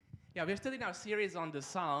Yeah, we're still in our series on the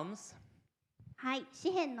Psalms, はい、詩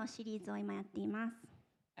編のシリーズを今やっています。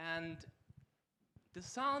and the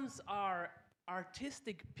Psalms are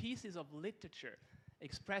artistic pieces of literature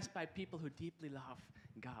expressed by people who deeply love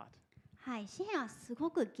God. はい、詩編はすご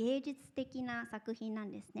く芸術的な作品な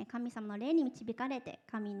んですね。神様の霊に導かれて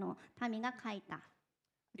神の民が書いた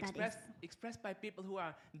歌です。Expressed by people who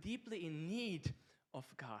are deeply in need of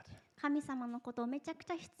God. 神様のことをめちゃく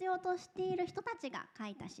ちゃ必要としている人たちが書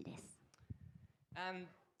いた詩です。And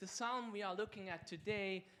the psalm we are looking at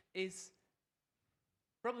today is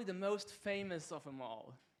probably the most famous of them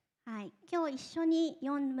all. はい、今日一緒に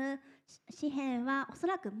読む詩編はおそ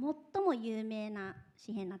らく最も有名な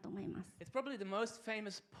詩編だと思います。It's probably the most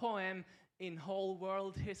famous poem in whole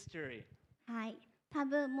world history. はい、多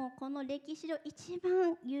分もうこの歴史上一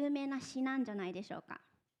番有名な詩なんじゃないでしょうか。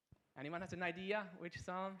Anyone has an idea which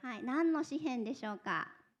psalm? はい、何の詩編でしょうか。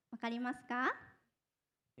わかりますか？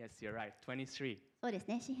 Yes, you're right, 23. そうです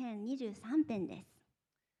ね、詩編23編です。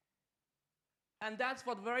And that's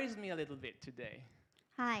what worries me a little bit today.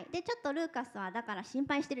 はい、でちょっとルーカスはだから心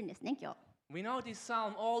配してるんですね、今日。We know this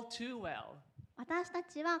psalm all too well. 私た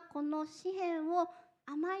ちはこの詩編を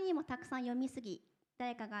あまりにもたくさん読みすぎ、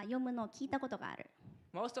誰かが読むのを聞いたことがある。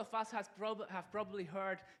Most of us have probably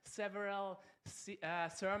heard several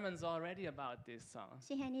sermons already about this psalm.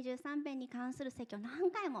 詩編23編に関する説教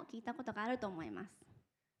何回も聞いたことがあると思います。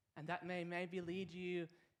And that may maybe lead you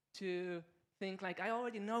to think like, I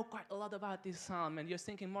already know quite a lot about this psalm, and you're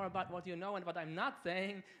thinking more about what you know and what I'm not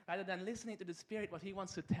saying, rather than listening to the Spirit, what He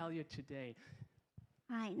wants to tell you today.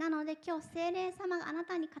 はい、なので今日聖霊様があな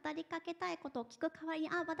たに語りかけたいことを聞く代わりに、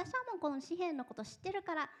私はもうこの詩編のことを知ってる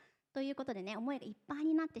からということでね、思いがいっぱい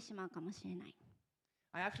になってしまうかもしれない。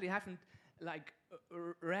I actually haven't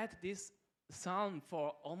read this psalm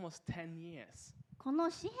for almost 10 years. こ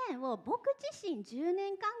の詩編を僕自身10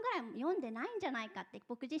年間ぐらい読んでないんじゃないかって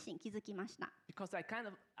僕自身気づきました。Because I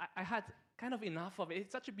had kind of enough of it.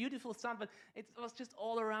 It's such a beautiful psalm, but it was just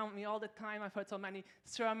all around me all the time. I've heard so many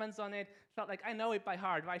sermons on it. Felt like I know it by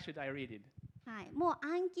heart. Why should I read it? はい、もう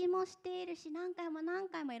暗記もしているし、何回も何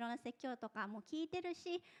回もいろんな説教とかも聞いてる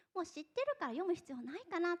し、もう知ってるから読む必要ない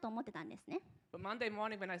かなと思ってたんですね。But Monday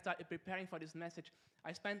morning, when I started preparing for this message,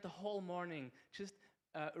 I spent the whole morning just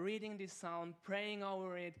reading this psalm, praying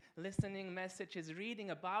over it, listening messages,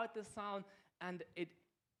 reading about the psalm, and it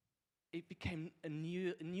became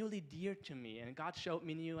newly dear to me, and God showed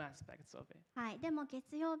me new aspects of it. はい、でも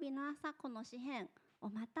月曜日の朝この詩編を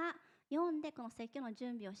また読んでこの説教の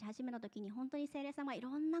準備をし始めた時に本当に聖霊様がいろ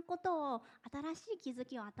んなことを新しい気づ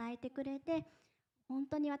きを与えてくれて本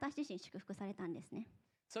当に私自身祝福されたんですね。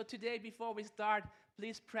So today, before we start,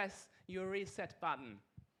 please press your reset button.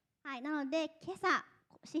 はい、なので今朝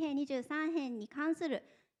詩編23編に関する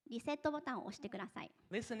リセットボタンを押してください。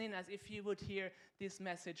Listen in as if you would hear this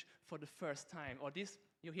message for the first time, or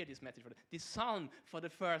you hear this message, this psalm for the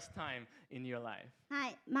first time in your life. は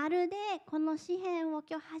い、まるでこの詩編を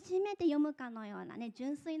今日初めて読むかのようなね、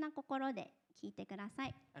純粋な心で聞いてくださ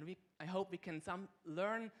い。And I hope we can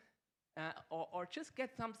learn or just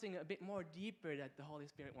get something a bit more deeper that the Holy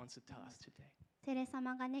Spirit wants to tell us today. 聖霊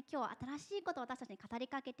様がね、今日新しいことを私たちに語り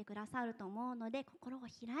かけてくださると思うので、心を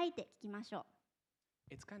開いて聞きましょ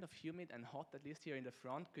う。It's kind of humid and hot, at least here in the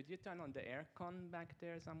front. Could you turn on the aircon back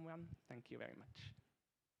there, someone? Thank you very much.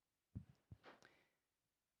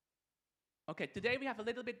 Okay, today we have a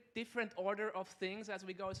little bit different order of things as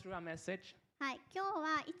we go through our message. はい、今日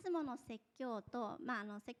はいつもの説教と、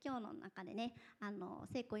説教の中でね、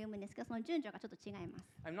聖句を読むんですけど、その順序がちょっと違います。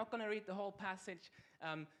I'm not going to read the whole passage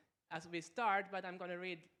as we start, but I'm going to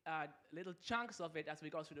read little chunks of it as we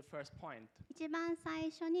go through the first point. 一番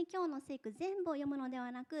最初に今日の聖句全部を読むので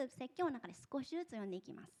はなく、説教の中で少しずつ読んでい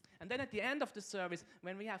きます。And then at the end of the service,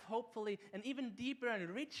 when we have hopefully an even deeper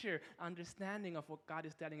and richer understanding of what God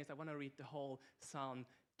is telling us, I want to read the whole psalm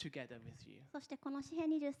together with you. そしてこの詩編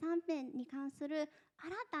23編に関する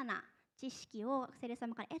新たな知識を聖霊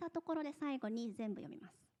様から得たところで最後に全部読みま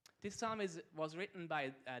す。This psalm was written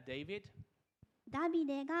by David. ダビ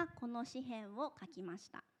デがこの詩編を書きま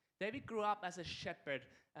した。David grew up as a shepherd,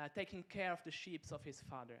 taking care of the sheep of his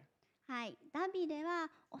father. はい、ダビデは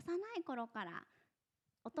幼い頃から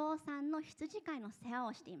お父さんの羊飼いの世話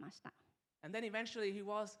をしていました。And then eventually he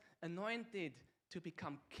was anointed to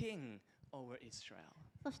become king over Israel.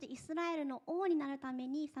 そしてイスラエルの王になるため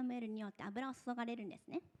にサムエルによって油を注がれるんです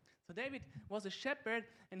ね。So David was a shepherd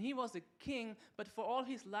and he was a king, but for all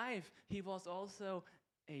his life he was also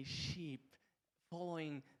a sheep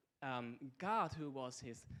following God who was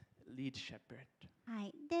his lead shepherd. は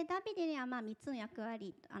い、でダビデには3つの役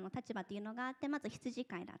割立場というのがあって、まず羊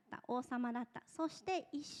飼いだった、王様だった、そして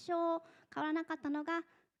一生変わらなかったのが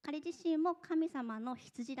彼自身も神様の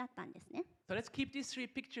羊だったんですね。So let's keep these three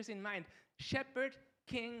pictures in mind: shepherd,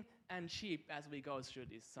 king, and sheep as we go through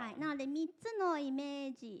this はい、 psalm. なので3つのイメ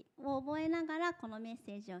ージを覚えながらこのメッ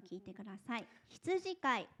セージを聞いてください。羊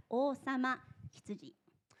飼い、王様、羊。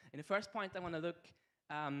 In the first point, I want to look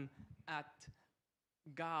at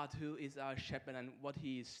God, who is our shepherd, and what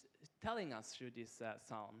He is telling us through this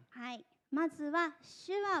psalm. はい、まずは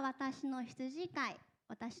主は私の羊飼い、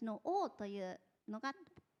私の王というのが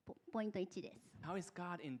ポイント1です。 How is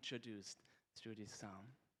God introduced through this psalm?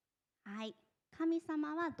 はい、神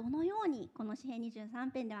様はどのようにこの詩編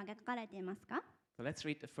23編では書かれていますか？ So let's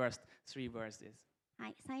read the first three verses. は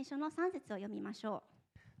い、最初の3節を読みましょ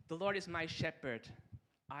The Lord is my shepherd.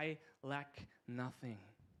 I lack nothing.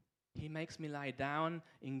 He makes me lie down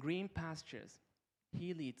in green pastures.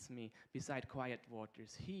 He leads me beside quiet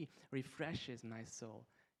waters. He refreshes my soul.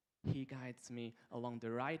 He guides me along the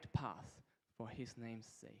right path for His name's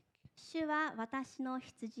sake. う。主は私の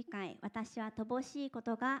羊飼い、私は乏しいこ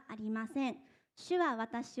とがありません。主は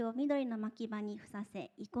私を緑の牧場にふさ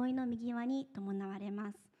せ、憩いの右輪に伴われ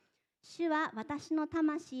ます。主は私の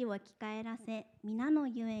魂を生き返らせ、皆の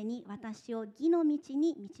ゆえに私を義の道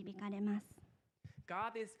に導かれます。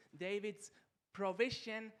God is David's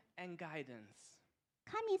provision and guidance.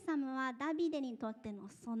 神様はダビデにとっての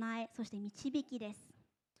備え、そして導きです。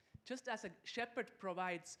Just as a shepherd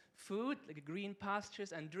provides food, like green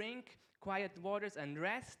pastures and drink, quiet waters and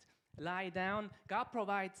rest, lie down, God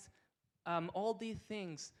provides all these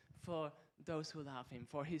things for those who love Him,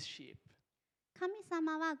 for His sheep. 神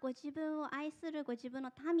様はご自分を愛するご自分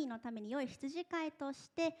の民のために良い羊飼いとし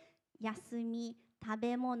て休み、食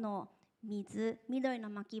べ物、水、緑の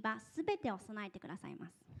牧場すべてを備えてくださいま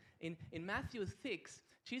す。In Matthew 6,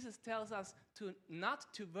 Jesus tells us not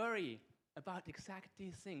to worry about exact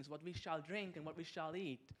these things, what we shall drink and what we shall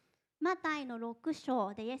eat. マタイの6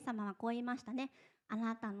章でイエス様はこう言いましたね。あ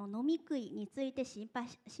なたの飲み食いについて心配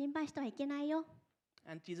してはいけないよ。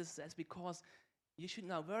And Jesus says, because you should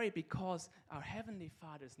not worry, because our Heavenly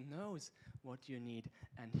Father knows what you need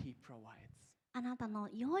and He provides. あなたの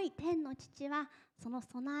良い天の父はその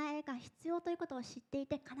備えが必要ということを知ってい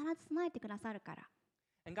て必ず備えてくださるから。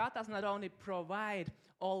And God does not only provide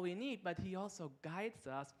all we need, but He also guides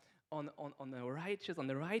us on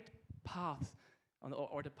the right path,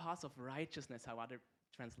 or the path of righteousness, how other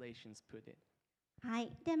translations put it. は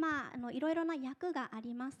い、でいろいろな訳があ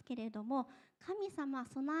りますけれども、神様は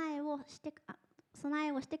備えをして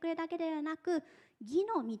くれるだけではなく、義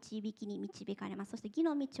の導きに導かれます。そして義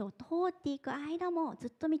の道を通っていく間もずっ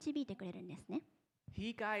と導いてくれるんですね。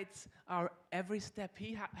He guides our every step.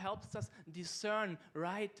 He helps us discern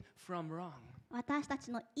right from wrong. 私た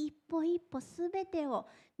ちの一歩一歩すべてを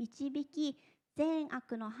導き、善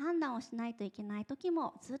悪の判断をしないといけない時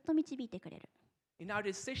もずっと導いてくれる。In our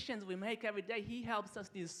decisions we make every day, He helps us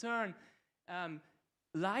discern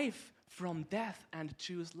life from death and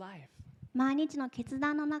choose life. 毎日の決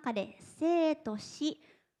断の中で生と死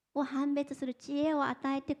を判別する知恵を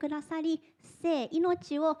与えてくださり、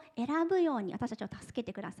命を選ぶように私たちを助け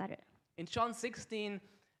てくださる。In John 16,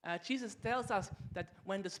 Jesus tells us that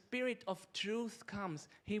when the Spirit of truth comes,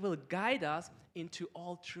 He will guide us into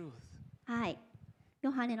all truth. はい。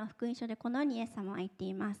ヨハネの福音書でこのようにイエス様は言って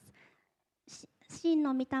います。真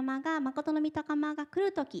の御霊が、誠の御霊が来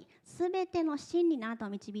るとき、すべての真理にあなたを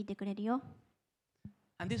導いてくれるよ。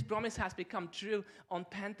And this promise has become true on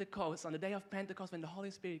Pentecost, on the day of Pentecost, when the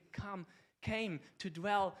Holy Spirit came to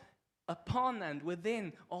dwell upon and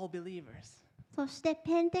within all believers. そして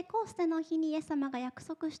ペンテコステの日にイエス様が約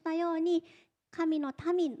束したように、神の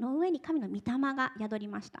民の上に神の御霊が宿り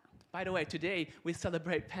ました。By the way, today we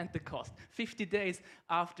celebrate Pentecost. 50 days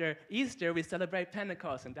after Easter, we celebrate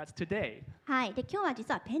Pentecost, and that's today. はい。で、今日は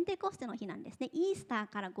実はペンテコステの日なんですね。イースター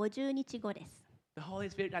から50日後です。The Holy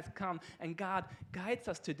Spirit has come, and God guides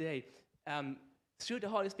us today through the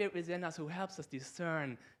Holy Spirit within us, who helps us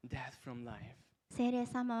discern death from life. 聖霊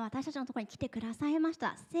様は私たちのところに来てくださいまし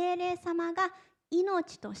た。聖霊様が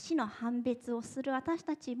命と死の判別をする私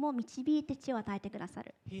たちも導いて知恵を与えてくださ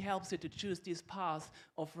る。He helps you to choose this path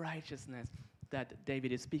of righteousness that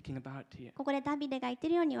David is speaking about here. ここでダビデが言ってい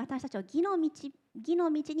るように私たちを義の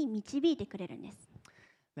道に導いてくれるんです。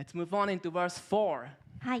Let's move on into verse 4.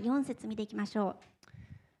 はい、4節見ていきましょ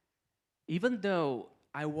う。Even though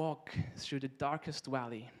I walk through the darkest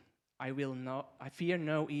valley, I fear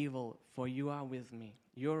no evil, for you are with me.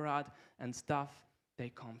 Your rod and staff,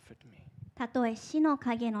 they comfort me. たとえ死の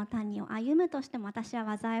影の谷を歩むとしても私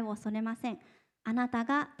は災いを恐れません。あなた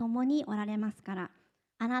が共におられますから。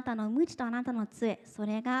あなたの鞭とあなたの杖、そ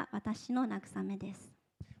れが私の慰めです。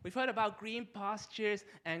We've heard about green pastures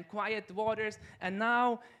and quiet waters, and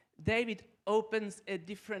now David opens a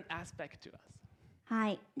different aspect to us. は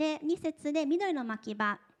い。で、2節で緑の牧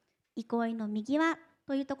場、憩いの右輪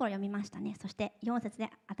というところを読みましたね。そして4節で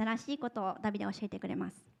新しいことをダビデは教えてくれ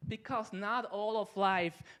ます。Because not all of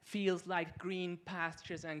life feels like green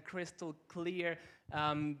pastures and crystal clear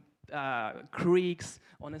creeks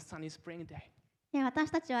on a sunny spring day. で、私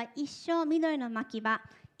たちは一生緑の牧場、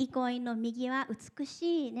憩いの右は美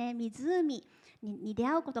しい、ね、湖に出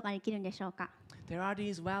会うことができるんでしょうか。 There are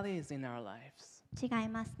these valleys in our lives. 違い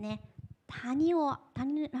ますね。谷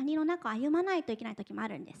の中を歩まないといけない時もあ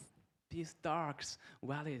るんです。These dark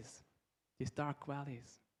valleys.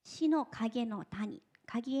 死の影の谷、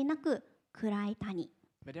限りなく暗い谷。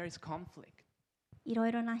But there is conflict. いろ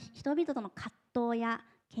いろな人々との葛藤や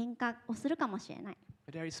喧嘩をするかもしれない。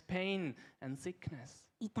But there is pain and sickness.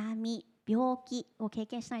 痛み、病気を経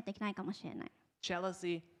験しないといけないかもしれない。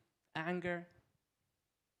Jealousy, anger.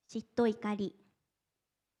 嫉妬、怒り。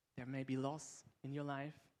There may be loss in your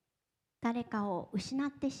life. 誰かを失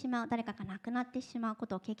ってしまう、誰かが亡くなってしまうこ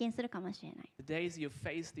とを経験するかもしれない。The days you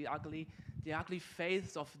face the ugly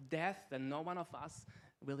face of death, and no one of us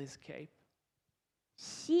will escape.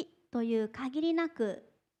 死という限りなく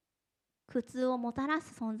苦痛をもたら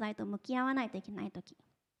す存在と向き合わないといけないとき。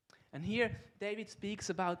And here David speaks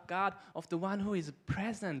about God of the one who is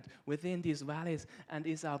present within these valleys and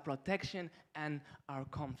is our protection and our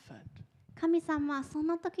comfort. 神様はそん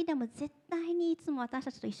な時でも絶対にいつも私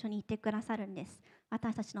たちと一緒にいてくださるんです。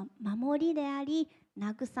私たちの守りであり、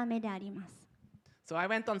慰めであります。So I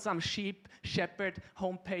went on some sheep shepherd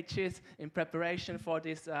homepages in preparation for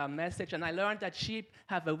this message, and I learned that sheep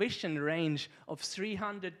have a vision range of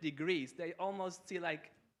 300 degrees. They almost see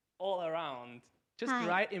like all around, just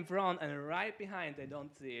right in front and right behind. They don't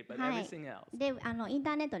see it, but everything else. で、イン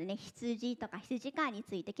ターネットでね、羊とか羊飼いに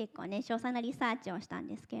ついて結構ね、詳細なリサーチをしたん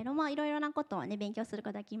ですけれども、いろいろなことをね、勉強するこ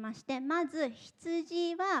とができまして、まず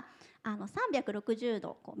羊は360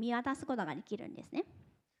度こう見渡すことができるんですね。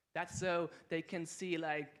That's so they can see,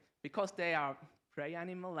 like, because they are prey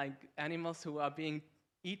animal, like animals who are being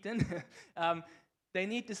eaten, they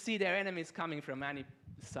need to see their enemies coming from any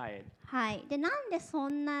side. はい。で、なんでそ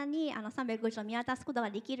んなに350度見渡すこと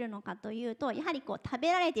ができるのかというと、やはりこう食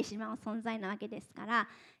べられてしまう存在なわけですから、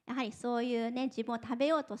やはりそういうね、自分を食べ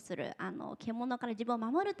ようとする獣から自分を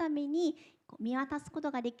守るためにこう見渡すこ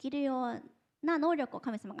とができるような能力を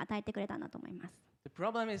神様が与えてくれたんだと思います。The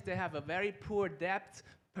problem is they have a very poor depth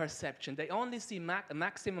perception. They only see a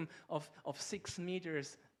maximum of 6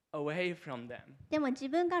 meters away from them. でも自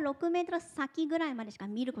分が6メートル先ぐらいまでしか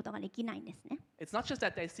見ることができないんですね。It's not just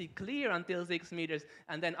that they see clear until 6 meters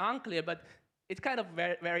and then unclear, but it's kind of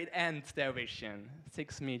where it ends their vision,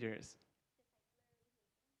 6 meters.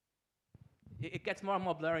 It gets more and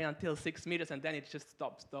more blurry until 6 meters and then it just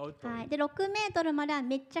stops totally. はい。で、6メートルまでは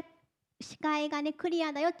めっちゃ視界がねクリ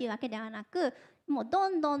アだよっていうわけではなく、もうど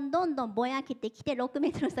んどんぼやけてきて6メ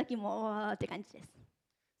ートル先もおーって感じです。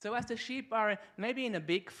So as the sheep are maybe in a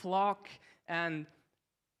big flock and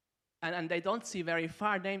they don't see very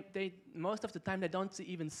far, they most of the time they don't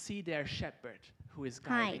even see their shepherd who is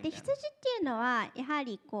はい。 guiding で、 them. 羊っていうのはやは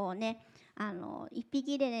りこうね一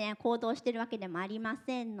匹でね行動してるわけでもありま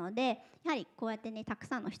せんので、やはりこうやってねたく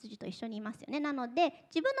さんの羊と一緒にいますよね。なので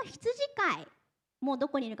自分の羊飼いもうど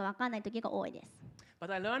こにいるか分からない時が多いです。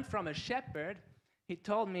But I learned from a shepherd. He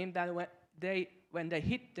told me that when they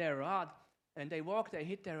hit their rod and they walk, they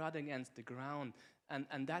hit their rod against the ground, and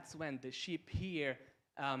that's when the sheep hear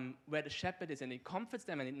where the shepherd is, and he comforts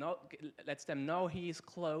them and lets them know he is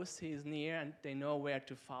close, he is near, and they know where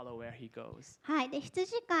to follow, where he goes. はい。で、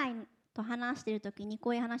羊飼いと話している時に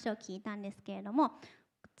こういう話を聞いたんですけれども、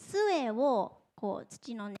杖をこう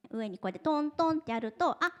土の、ね、上にこうやってトントンってやる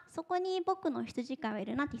と、あ、そこに僕の羊飼いがい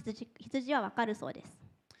るなって羊は分かるそうです。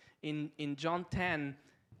In John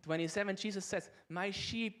 10:27, Jesus says, "My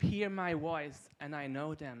sheep hear my voice, and I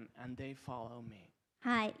know them, and they follow me."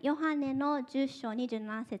 はい。ヨハネの10章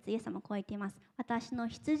27節、イエス様はこう言っています。私の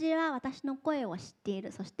羊は私の声を知ってい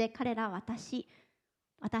る。そして彼らは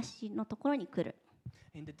私のところに来る。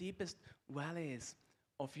In the deepest valleys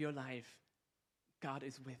of your life, God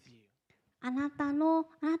is with you. あなた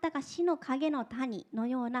が死の影の谷の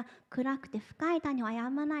ような暗くて深い谷を歩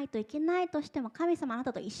まないといけないとしても、神様あな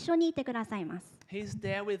たと一緒にいてくださいます。He's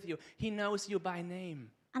there with you. He knows you by name.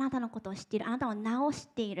 あなたのことを知っている。あなたの名を知っ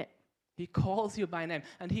ている。He calls you by name,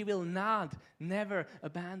 and he will never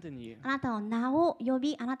abandon you. あなたの名を呼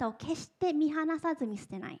び、あなたを決して見放さず見捨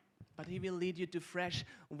てない。But he will lead you to fresh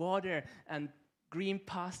water and green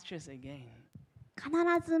pastures again. 必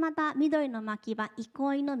ずまた緑の牧場、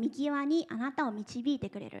憩いの右側にあなたを導いて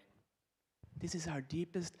くれる。This is our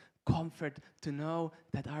deepest comfort to know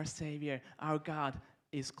that our Savior, our God,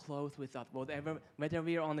 is clothed with us, whether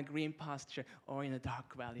we are on a green pasture or in a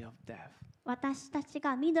dark valley of death. 私たち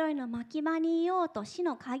が緑の牧場にいようと死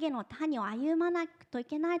の影の谷を歩まなくとい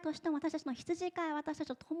けないとしても、私たちの羊飼いは私たち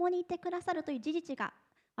と共にいてくださるという事実が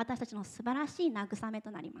私たちの素晴らしい慰め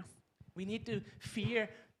となります。We need to fear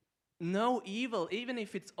no evil, even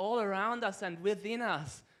if it's all around us and within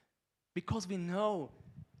us, because we know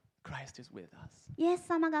Christ is with us. イエス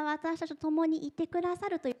様が私たちと共にいてくださ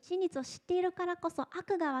るという真実を知っているからこそ、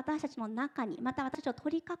悪が私たちの中に、また私たちを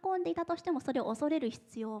取り囲んでいたとしても、それを恐れる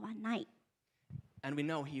必要はない。And we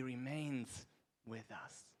know He remains with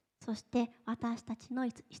us. そして私たちの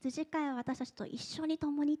羊飼いは私たちと一緒に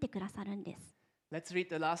共にいてくださるんです。Let's read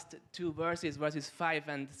the last two verses, verses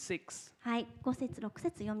 5 and 6. はい、5節6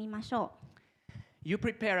節読みましょう。You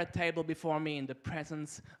prepare a table before me in the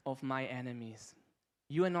presence of my enemies.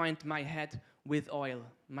 You anoint my head with oil.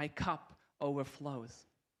 My cup overflows.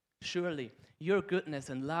 Surely your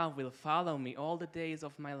goodness and love will follow me all the days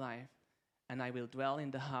of my life, and I will dwell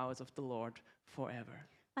in the house of the Lord forever.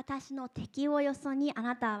 私の敵をよそに、あ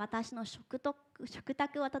なたは私の食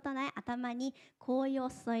卓を整え、頭に香油を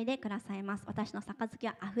注いでくださいます。私の杯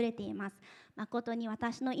はあふれています。誠に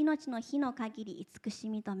私の命の日の限り、慈し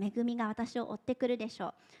みと恵みが私を追ってくるでしょ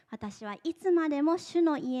う。私はいつまでも主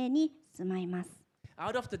の家に住まいます。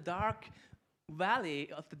Out of the dark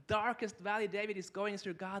valley, of the darkest valley David is going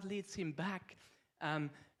through, God leads him back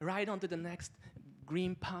right onto the next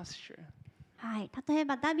green pasture. はい、例え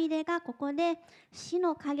ばダビデがここで死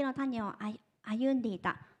の影の谷を歩んでい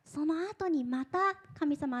た。その後にまた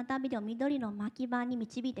神様はダビデを緑の牧場に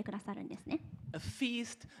導いてくださるんですね。A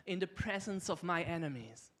feast in the presence of my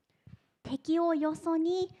enemies. 敵をよそ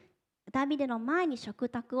にダビデの前に食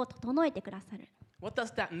卓を整えてくださる。What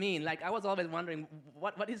does that mean? Like, I was always wondering,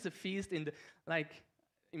 what is the feast in the, like,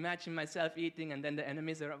 imagine myself eating and then the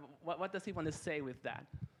enemies are, what does he want to say with that?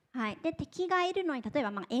 はい、で敵がいるのに、例え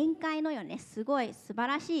ば宴会のようね、すごい素晴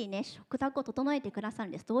らしいね食卓を整えてくださる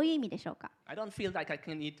んです。どういう意味でしょうか？ I don't feel like I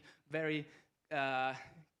can eat very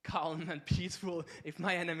calm and peaceful if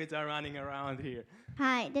my enemies are running around here.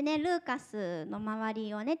 はい、でね、ルーカスの周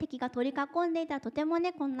りをね敵が取り囲んでいたら、とても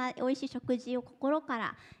ねこんな美味しい食事を心か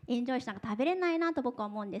らエンジョイしながら食べれないなと僕は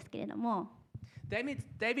思うんですけれども、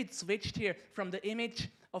David switched here from the image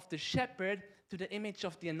of the shepherd to the image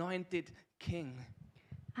of the anointed king.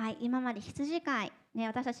 はい、今まで羊飼い、ね、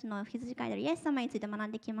私たちの羊飼いであるイエス様について学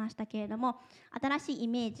んできましたけれども、新しいイ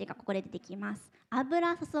メージがここで出てきます。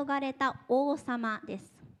油注がれた王様で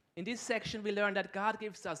す。In this section, we learn that God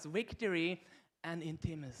gives us victory and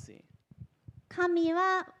intimacy. 神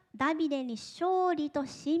はダビデに勝利と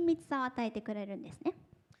親密さを与えてくれるんですね。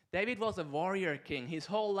David was a warrior king. His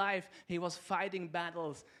whole life, he was fighting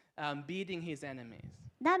battles, beating his enemies.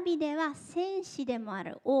 ダビデは戦士でもあ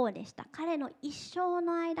る王でした。彼の一生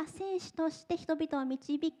の間、戦士として人々を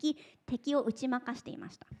導き、敵を打ち負かしていま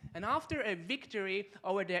した。And after a victory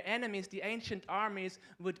over their enemies, the ancient armies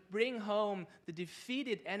would bring home the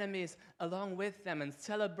defeated enemies along with them and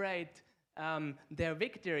celebrate their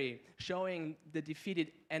victory, showing the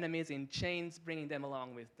defeated enemies in chains, bringing them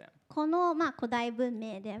along with them. この、古代文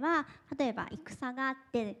明では、例えば戦があっ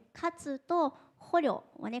て、勝つと捕虜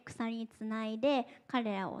をね鎖につないで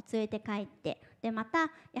彼らを連れて帰って、でまた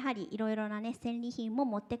やはりいろいろなね戦利品も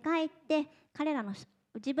持って帰って彼らの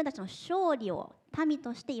自分たちの勝利を民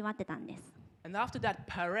として祝ってたんです。And after that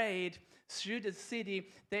parade through the city,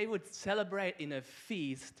 they would celebrate in a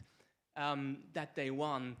feast that they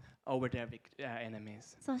won over their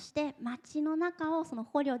enemies. そして街の中をその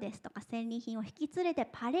捕虜ですとか戦利品を引き連れて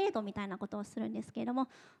パレードみたいなことをするんですけれども、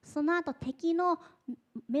その後敵の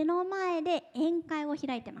目の前で宴会を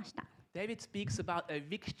開いてました。David speaks about a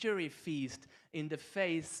victory feast in the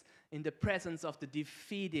presence of the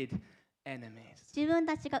defeated enemies. 自分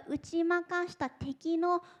たちが打ち負かした敵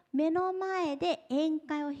の目の前で宴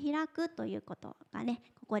会を開くということがね、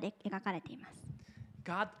ここで描かれています。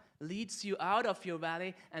God leads you out of your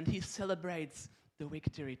valley and he celebrates the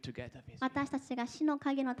victory together with you. 私たちが死の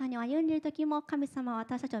影の谷を歩んでいる時も神様は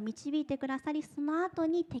私たちを導いてくださり、その後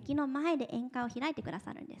に敵の前で宴会を開いてくだ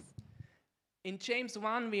さるんです。In James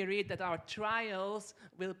 1, we read that our trials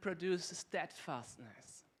will produce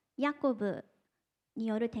steadfastness. ヤコブに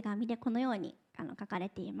よる手紙でこのように書かれ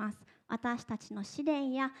ています。私たちの試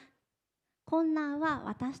練や困難は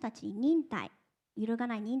私たちに忍耐、揺るが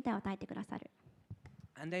ない忍耐を与えてくださる。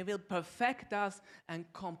And they will perfect us and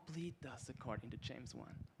complete us, according to James 1.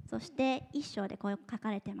 そして一章でこう書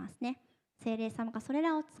かれてますね。聖霊様がそれ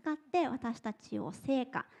らを使って私たちを成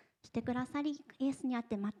果してくださり、イエスにあっ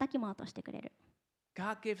て全きものとしてくれる。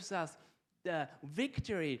God gives us the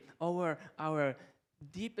victory over our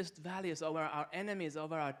deepest values, over our enemies,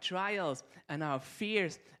 over our trials and our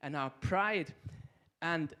fears and our pride,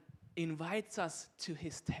 and invites us to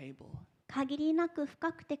His table. 限りなく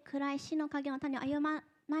深くて暗い死の影の谷を歩ま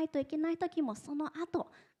ないといけない時も、その後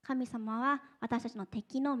神様は私たちの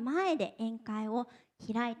敵の前で宴会を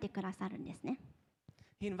開いてくださるんですね。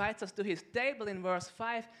He invites us to His table in verse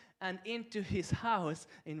 5 and into His house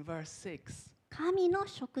in verse 6. 神の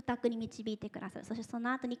食卓に導いてくださる。そしてそ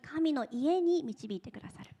の後に神の家に導いてくだ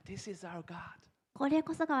さる。This is our God. これ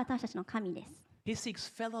こそが私たちの神です。He seeks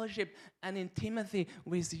fellowship and intimacy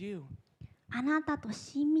with you. あなたと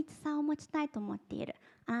親密さを持ちたいと思っている。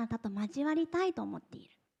あなたと交わりたいと思っている。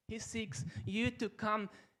He seeks you to come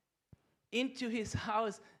into His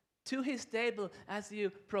house, to His table, as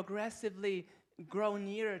you progressively grow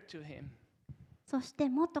nearer to Him. そして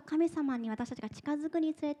もっと神様に私たちが近づく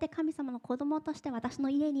につれて、神様の子供として私の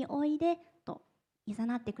家においでと誘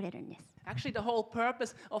ってくれるんです。Actually, the whole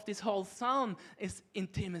purpose of this whole psalm is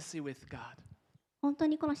intimacy with God. 本当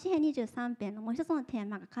にこの詩編23編のもう一つのテー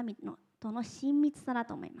マが神のとの親密さだ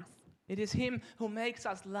と思います。It is Him who makes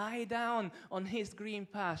us lie down on His green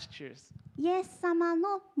pastures. イエス様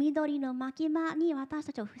の緑の牧場に私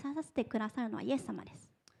たちをふささせてくださるのはイエス様です。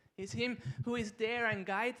It's Him who is there and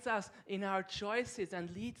guides us in our choices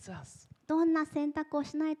and leads us. どんな選択を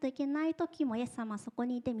しないといけない時もイエス様はそこ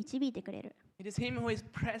にいて導いてくれる。It is Him who is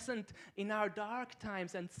present in our dark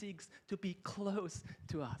times and seeks to be close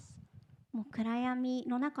to us. もう暗闇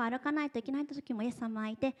の中を歩かないといけない時もイエス様は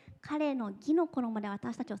いて、彼の義の衣で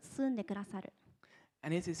私たちを包んでくださる。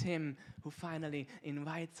And it is Him who finally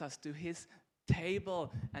invites us to His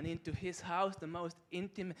table and into His house, the most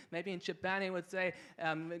intimate, maybe in Japan he would say,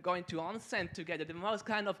 going to onsen together, the most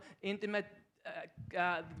kind of intimate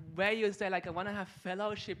where you say, like, I want to have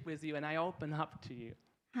fellowship with you and I open up to you.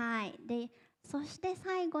 はい。で、そして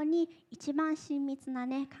最後に一番親密な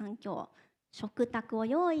ね、環境、食卓を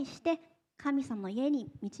用意して神様の家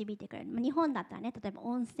に導いてくれる。日本だったらね、例えば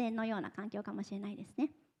温泉のような環境かもしれないですね。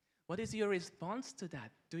What is your response to that?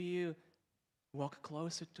 Do you walk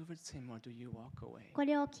closer towards Him or do you walk away? こ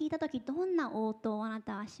れを聞いたとき、どんな応答をあな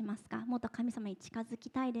たはしますか？もっと神様に近づき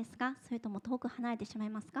たいですか？それとも遠く離れてしまい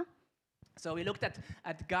ますか？ So we looked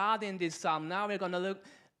at God in this psalm. Now we're going to look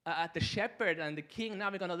at the shepherd and the king. Now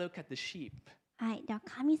we're going to look at the sheep. はい。では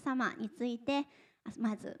神様について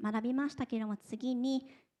まず学びましたけれども、次に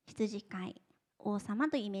羊飼い、王様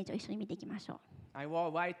というイメージを一緒に見ていきましょ I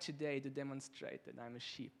wore white today to demonstrate that I'm a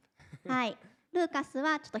sheep. う。はい。ルーカス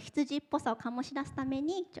はちょっと羊っぽさを醸し出すため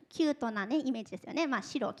にキュートな、ね、イメージですよね。まあ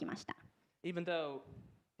白を着ました。Even though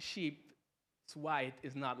sheep's white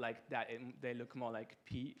is not like that, they look more like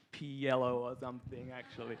pea yellow or something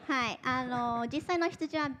actually. はい。実際の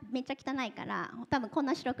羊はめっちゃ汚いから多分こん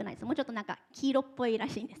な白くないです。もうちょっとなんか黄色っぽいら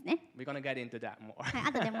しいんですね。We're going to get into that more. は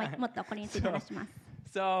い。後でもっとこれについて話します。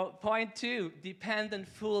So point 2, dependent,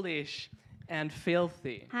 foolish, and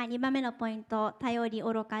filthy. はい。2番目のポイント、頼り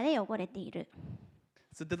愚かで汚れている。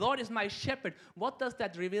So the Lord is my shepherd. What does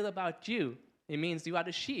that reveal about you? It means you are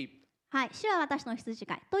the sheep. はい。主は私の羊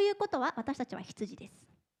飼い。ということは私たちは羊です。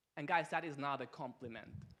And guys, that is not a compliment.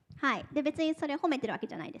 はい。で、別にそれを褒めてるわけ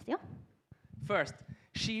じゃないですよ。First,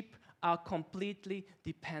 sheep are completely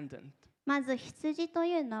dependent. まず羊と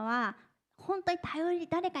いうのは本当に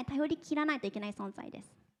誰かに頼りきらないといけない存在で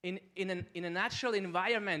す。In a natural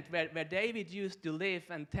environment where David used to live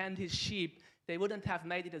and tend his sheep, they wouldn't have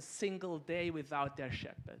made it a single day without their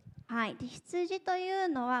shepherd. はい。で、羊という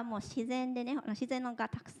のはもう自然でね、自然のが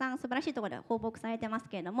たくさん素晴らしいところで放牧されてます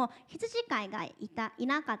けれども、羊飼いがい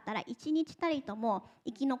なかったら一日たりとも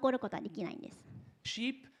生き残ることはできないんです。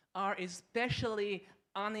Sheep are especially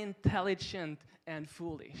unintelligent and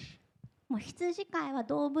foolish. もう羊飼いは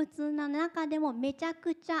動物の中でもめちゃ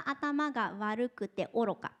くちゃ頭が悪くて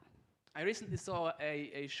愚か。I recently saw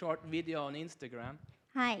a short video on Instagram.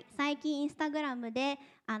 はい、最近インスタグラムで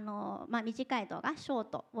短い動画ショー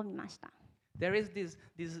トを見ました。There is this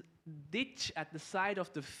ditch at the side of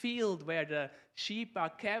the field where the sheep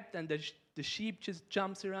are kept, and the sheep just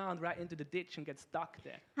jumps around right into the ditch and gets stuck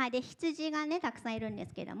there. はい、で羊がねたくさんいるんで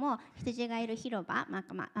すけども、羊がいる広場、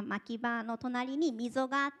牧場の隣に溝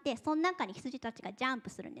があって、その中に羊たちがジャンプ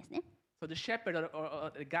するんですね。So the shepherd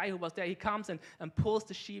or the guy who was there, he comes and pulls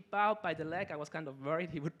the sheep out by the leg. I was kind of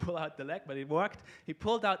worried he would pull out the leg, but it worked. He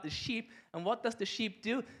pulled out the sheep, and what does the sheep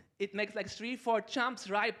do? it makes like 3-4 jumps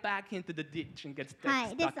right back into the ditch and gets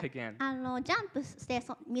はい、で stuck again. ジャンプして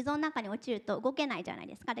溝の中に落ちると動けないじゃない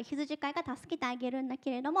ですか。で羊飼いが助けてあげるんだ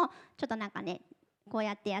けれども、ちょっとなんかね、こう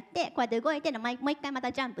やってやって、こうやって動いてもう一回ま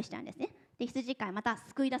たジャンプしちゃうんですね。で羊飼いまた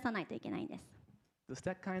救い出さないといけないんです。Does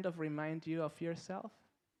that kind of remind you of yourself?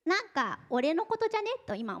 なんか俺のことじゃね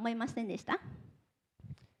と今思いませんでした？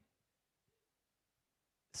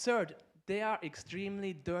 Third, they are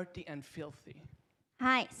extremely dirty and filthy.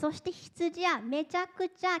 はい、そして羊はめちゃく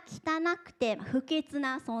ちゃ汚くて不潔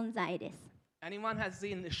な存在です。Anyone has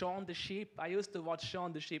seen Shaun the Sheep? I used to watch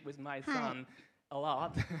Shaun the Sheep with my son a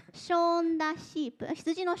lot. ショーン・ダ・シープ、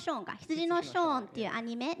羊のショーンか、羊のショーンっていうア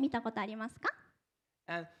ニメ見たことありますか？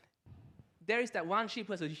 And there is that one sheep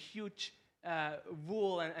who has a huge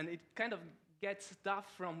wool, and it kind of gets stuff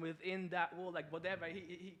from within that wool, like whatever.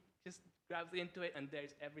 He just grabs into it, and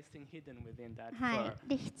there's everything hidden within that は fur. い、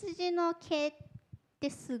で羊の毛って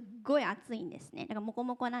すっごい厚いんですね。だからモコ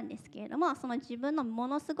モコなんですけれども、その自分のも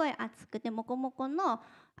のすごい厚くてモコモコの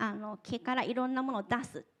毛からいろんなものを出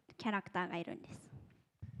すキャラクターがいるんです。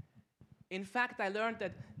In fact, I learned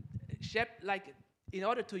that like in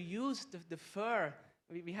order to use the fur,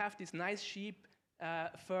 we have these nice sheep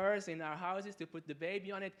furs in our houses to put the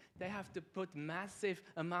baby on it. They have to put massive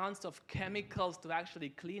amounts of chemicals to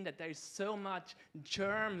actually clean that. There is so much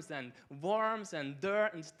germs and worms and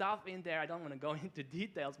dirt and stuff in there. I don't want to go into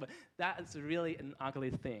details, but that's really an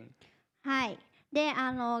ugly thing. はい。で、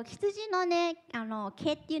羊のね、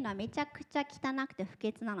毛っていうのはめちゃくちゃ汚くて不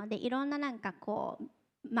潔なので、いろんななんかこう、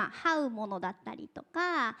這うものだったりと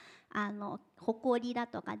か、ほこりだ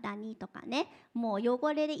とかダニとかね、もう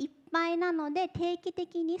汚れでいっぱいなので、定期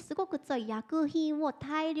的にすごく強い薬品を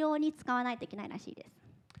大量に使わないといけないらしいです。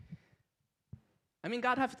I mean,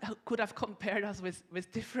 God could have compared us with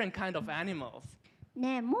different kind of animals.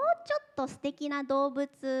 ね、もうちょっと素敵な動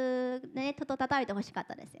物ね、と例えてほしかっ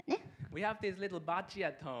たですよね。We have this little budgie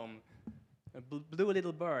at home, a blue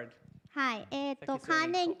little bird. はい、カー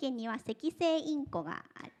ネン家には赤星インコが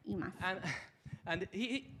います。And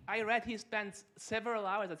I read he spends several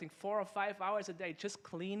hours, I think 4 or 5 hours a day, just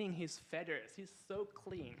cleaning his feathers. He's so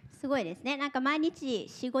clean. すごいですね。なんか毎日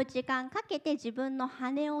4、5時間かけて自分の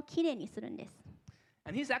羽をきれいにするんです。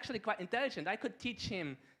And he's actually quite intelligent. I could teach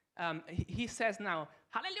him. He says now,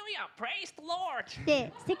 Hallelujah, praise the Lord.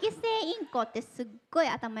 で、赤星インコってすっごい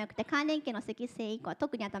頭良くて、カーネン家の赤星インコは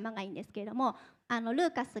特に頭がいいんですけれども、ル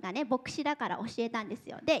ーカスがね、牧師だから教えたんです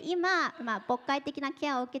よ。で、今、牧会的なケ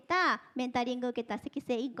アを受けた、メンタリングを受けた赤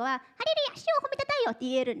星インコは、ハレルヤ、主を褒めたたえよって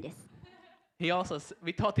言えるんです。We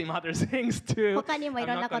taught him other things too. 他にもい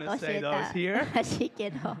ろんなことを教えたらしい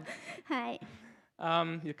けど、はい。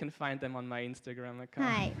You can find them on my Instagram account.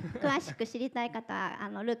 はい、詳しく知りたい方は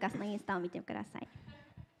ルーカスのインスタを見てください。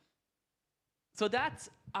So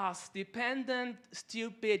that's us, dependent,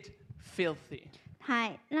 stupid, filthy. は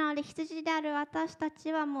い、なので羊である私た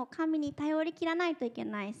ちはもう神に頼りきらないといけ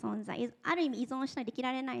ない存在、ある意味依存しないでき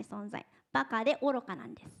られない存在、バカで愚かな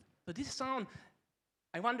んです。So this psalm,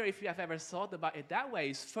 I wonder if you have ever thought about it that way.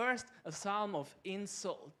 It's first a psalm of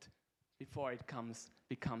insult before it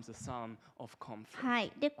becomes a psalm of comfort. は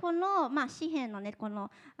い、でこの、詩篇のねこの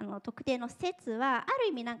特定の説はある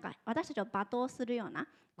意味なんか私たちを罵倒するような、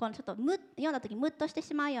このちょっと読んだ時ムッとして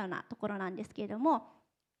しまうようなところなんですけれども、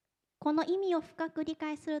この意味を深く理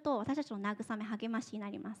解すると私たちの慰め励ましにな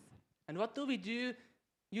ります。And what do we do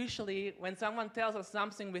usually when someone tells us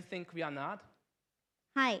something we think we are not?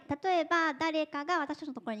 はい、例えば誰かが私たち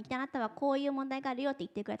のところに来てあなたはこういう問題があるよって言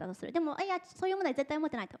ってくれたとする。でもいやそういう問題絶対持っ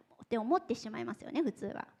てないって思ってしまいますよね、普通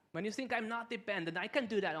は。When you think I'm not dependent, I can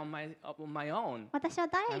do that on my own. 私は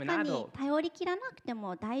誰かに頼りきらなくて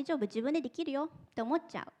も大丈夫、自分でできるよって思っ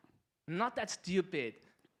ちゃう。I'm not that stupid.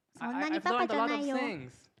 そんなに I've バカ learned じ a ゃ lot な of いよ。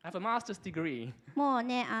things. I have a master's degree. もう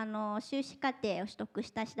ね、修士課程を取得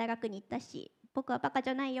したし、大学に行ったし、僕はバカじ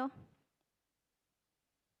ゃないよ。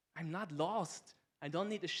I'm not lost. I don't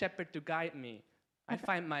need a shepherd to guide me. I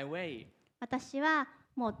find my way. 私は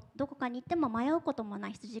もうどこかに行っても迷うこともな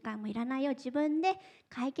い羊飼いもいらないよ。自分で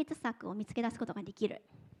解決策を見つけ出すことができる。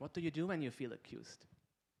What do you do when you feel accused?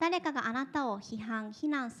 誰かがあなたを非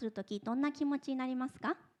難するとき、どんな気持ちになります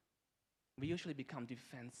か？ We usually become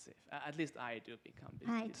defensive. At least I do become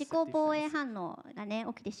はい、 defensive. 自己防衛反応がね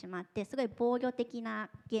起きてしまって、すごい防御的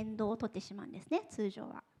な言動をとってしまうんですね、通常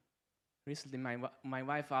は。Recently, my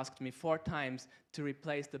wife asked me 4 times to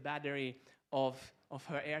replace the battery of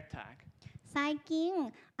her AirTag. 最近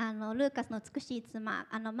ルーカスの美しい妻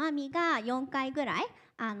マミが4回ぐらい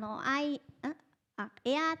エア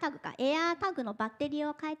ータグのバッテリー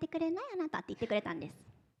を変えてくれないあなたって言ってくれたんです。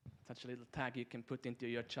such a little tag you can put into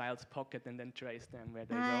your child's pocket and then trace them where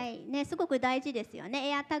they は go. い、ね、すごく大事ですよね。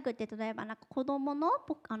エアタグって例えばなんか子供の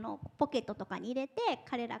ポケットとかに入れて、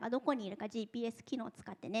彼らがどこにいるか GPS 機能を使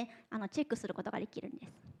ってね、チェックすることができるんで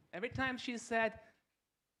す。Every time she said,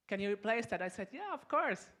 "Can you replace that?" I said, "Yeah, of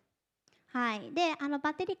course." はい、で、バ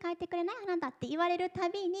ッテリー変えてくれないあなたって言われるた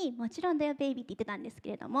びに、もちろんだよベイビーって言ってたんです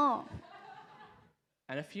けれども、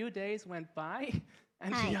And a few days went by,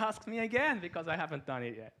 and Hi. she asked me again because I haven't done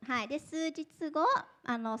it yet. はい、で数日後、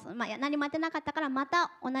何もやってなかったからま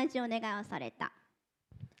た同じお願いをされた。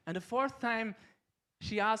 And the fourth time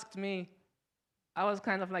she asked me, I was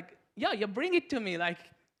kind of like, "Yeah, you bring it to me. Like,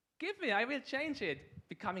 give me. I will change it."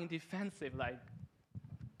 Becoming defensive, like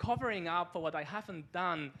covering up for what I haven't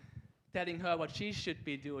done, telling her what she should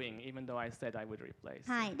be doing, even though I said I would replace.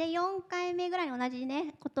 はい、で4回目ぐらいに同じ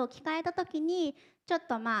ねことを聞かれた時にちょっ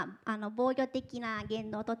と防御的な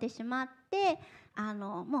言動をとってしまって、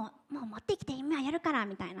もう持ってきて今やるから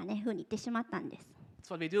みたいなね風に言ってしまったんです。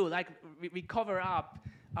 That's what we do. Like we cover up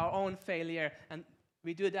our own failure, and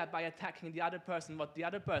we do that by attacking the other person, what the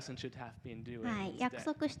other person should have been doing. はい、約 instead.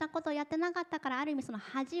 束したことをやってなかったから、ある意味その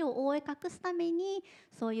恥を覆い隠すために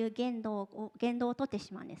そういう言動をとって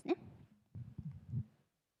しまうんですね。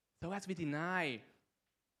 So as we deny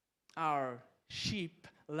our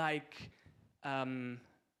sheep-like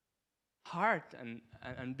heart and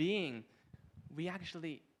being, we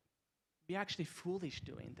actually foolish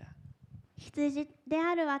doing that. 羊で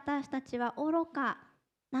ある私たちは愚か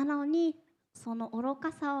なのに、その愚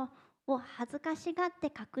かさを恥ずかしがっ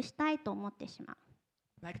て隠したいと思ってしまう。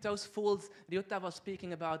 Like those fools Ryutta was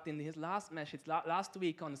speaking about in his last message last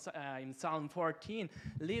week in Psalm 14,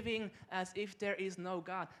 living as if there is no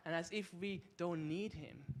God and as if we don't need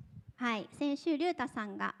Him. はい、先週リュウタさ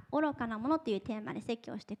んが愚かなものというテーマで説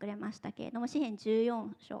教してくれましたけれども、詩編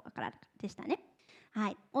14章からでしたね。は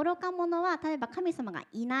い、愚か者は例えば神様が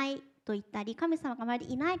いないと言ったり、神様がまる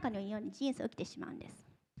でいないかのように人生を生きてしまうんです。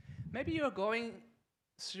 Maybe you're going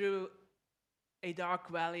through a dark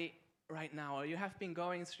valley right now, or you have been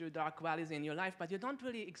going through dark valleys in your life, but you don't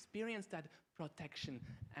really experience that protection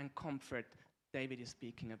and comfort David is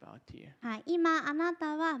speaking about here. はい、今あな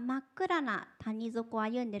たは真っ暗な谷底を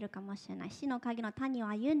歩んでるかもしれない。死の影の谷を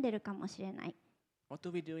歩んでるかもしれない。 What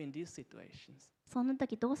do we do in these situations? その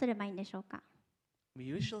時どうすればいいんでしょうか。 We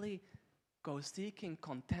usually go seeking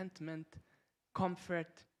contentment, comfort,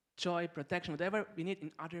 joy, protection, whatever we need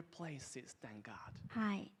in other places than God.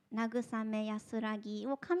 はい、慰め安らぎ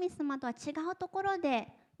を神様とは違うところで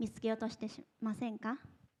見つけようとしてしませんか。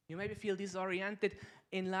 You maybe feel disoriented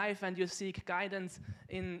in life and you seek guidance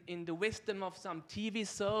in the wisdom of some TV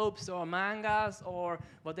soaps or mangas or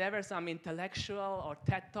whatever, some intellectual or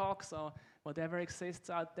TED Talks or whatever exists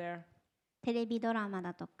out there. テレビドラマ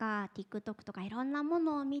だとか TikTok とかいろんなも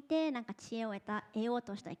のを見てなんか知恵を得よう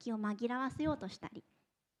としたり、気を紛らわせようとしたり。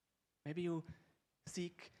 Maybe you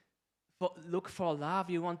look for love,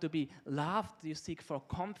 you want to be loved, you seek for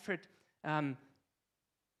comfort, and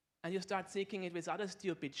you start seeking it with other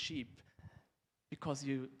stupid sheep because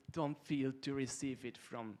you don't feel to receive it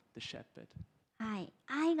from the shepherd. はい、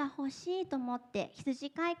愛が欲しいと思って羊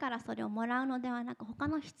飼いからそれをもらうのではなく、他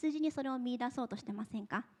の羊にそれを見出そうとしてません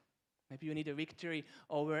か。 Maybe you need a victory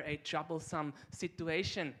over a troublesome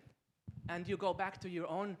situation, and you go back to your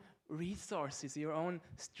own resources, your own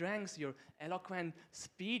strengths, your eloquent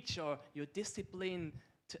speech, or your disciplined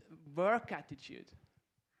work attitude.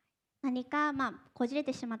 何かこじれ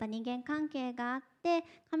てしまった人間関係があって、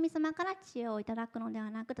神様から知恵をいただくのでは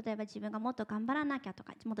なく、例えば自分がもっと頑張らなきゃと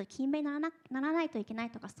か、もっと勤勉にならないといけない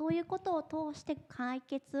とか、そういうことを通して解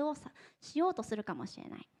決をしようとするかもしれ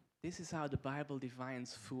ない。 This is how the Bible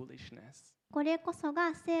defines foolishness. これこそ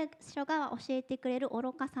が聖書が教えてくれる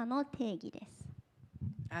愚かさの定義です。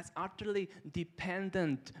 As utterly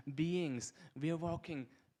dependent beings, we are walking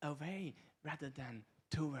away rather than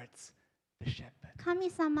towards the shepherd.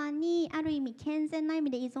 神様にある意味健全な意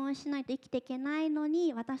味で依存しないと生きていけないの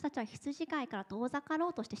に、私たちは羊飼いから遠ざかろ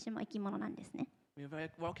うとしてしまう生き物なんですね。 We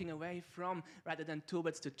are walking away from rather than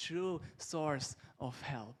towards the true source of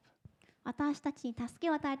help. 私たちに助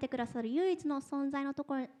けを与えてくださる唯一の存在のと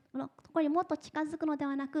ころにもっと近づくので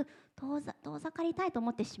はなく、遠ざかりたいと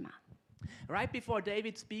思ってしまう。 Right before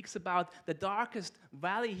David speaks about the darkest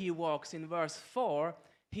valley he walks in verse 4,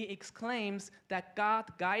 he exclaims that God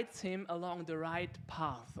guides him along the right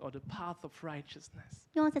path or the path of righteousness.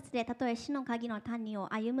 4節で、たとえ死の鍵の谷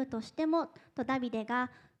を歩むとしてもとダビデ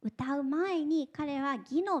が歌う前に、彼は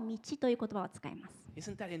義の道という言葉を使います。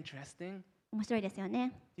 Isn't that interesting? 面白いですよ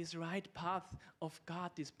ね。 This right path of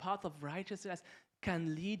God, this path of righteousness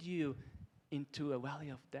can lead you into a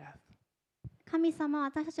valley of death. 神様は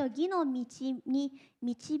私たちを義の道に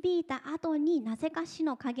導いた後になぜか死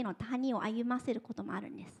の影の谷を歩ませることもある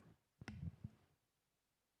んです。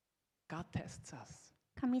God tests us.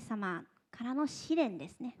 神様からの試練で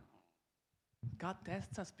すね。God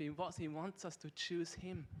tests us because He wants us to choose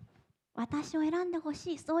Him. 私を選んでほ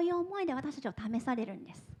しい、そういう思いで私たちを試されるん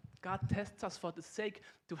です。God tests us for the sake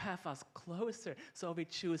to have us closer, so we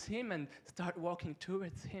choose Him and start walking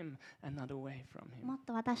towards Him and not away from も Him. っ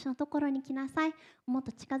と私のところに来なさい、もっ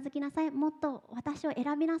と近づきなさい、もっと私を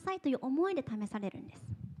選びなさいという思いで試されるんです。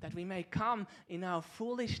That we may come in our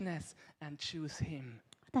foolishness and choose Him.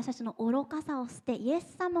 私たちの愚かさを捨て、イエ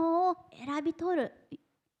ス様を選び取る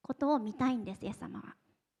ことを見たいんです、イエス様は。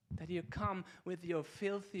That you come with your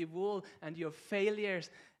filthy wool and your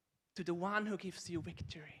failures to the one who gives you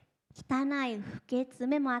victory. 汚い不潔、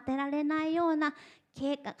目も当てられないような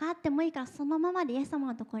経過があってもいいから、そのままでイエス様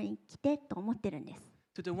のところに来てと思ってるんです。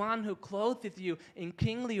To the one who clothed you in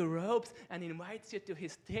kingly robes and invites you to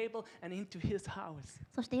his table and into his house.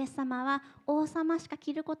 そしてイエス様は王様しか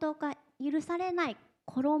着ることが許されない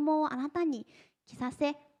衣をあなたに着さ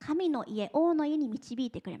せ、神の家、王の家に導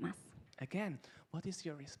いてくれます。Again, what is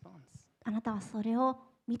your response? あなたはそれを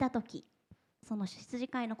見たとき、その羊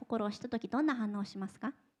飼いの心を知ったとき、どんな反応をします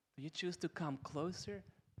か？ Do you choose to come closer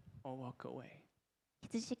or walk away?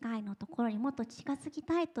 羊飼いのところにもっと近づき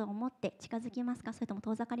たいと思って近づきますか？それとも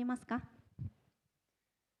遠ざかりますか？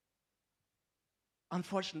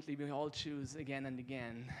 Unfortunately, we all choose again and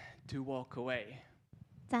again to walk away.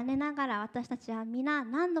 残念ながら私たちは皆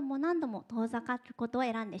何度も何度も遠ざかることを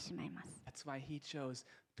選んでしまいます。 That's why he chose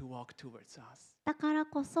to walk towards us. だから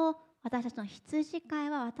こそ私たちの羊飼い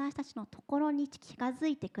は私たちのところに近づ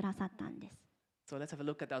いてくださったんです。So let's have a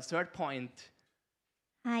look at our third point.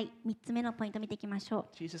 はい、3つ目のポイントを見ていきましょ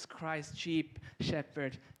う。 Jesus Christ, sheep,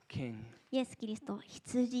 shepherd, king. イエス・キリスト、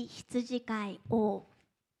羊飼い王。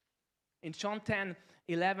In John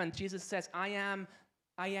 10:11, Jesus says, I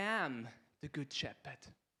am the good shepherd.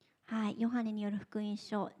 はい、ヨハネによる福音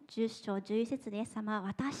書10章11節でイエス様は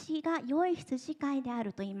私が良い羊飼いであ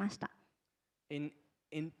ると言いました。In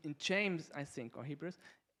James, I think, or Hebrews,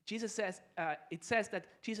 Jesus says, it says that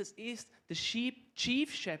Jesus is the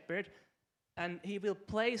chief shepherd, and he will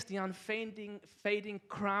place the fading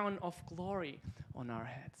crown of glory on our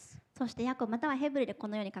heads. そしてヤコブまたはヘブルでこ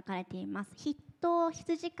のように書かれています。筆頭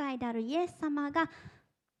羊飼いであるイエス様が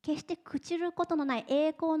決して朽ちることのない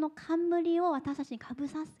栄光の冠を私たちにかぶ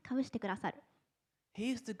してくださる。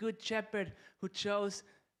He is the good shepherd who chose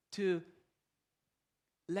to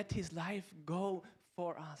let his life go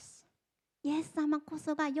for us. イエス様こ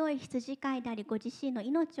そが良い羊飼いであり、ご自身の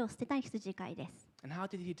命を捨てたい羊飼いです。And how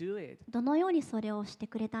did he do it? どのようにそれをして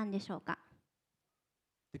くれたんでしょうか？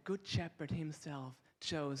 The good shepherd himself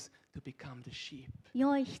chose to become the sheep.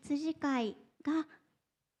 良い羊飼いが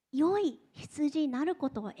良い羊になるこ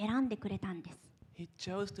とを選んでくれたんです。He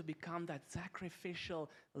chose to become that sacrificial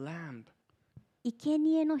lamb. 生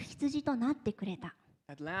贄の羊となってくれた。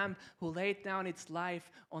That lamb who laid down its life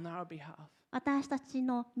on our behalf. 私たち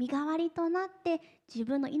の身代わりとなって自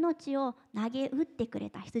分の命を投げ打ってくれ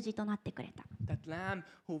た羊となってくれた。That lamb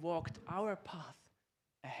who walked our path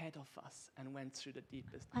ahead of us and went through the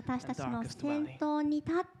deepest 私た and ちの darkest 先 valley. 頭に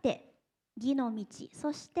立って義の道、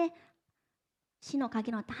そして死の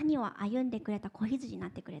影の谷を歩んでくれた子羊にな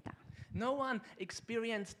ってくれた。No one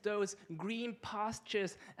experienced those green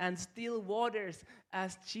pastures and still waters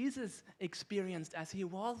as Jesus experienced as he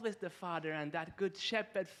was with the Father, and that good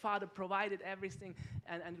shepherd Father provided everything,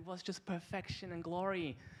 and it was just perfection and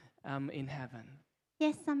glory in heaven. イ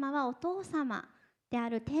エス様はお父様であ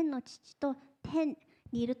る天の父と天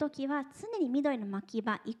にいるときは常に緑の牧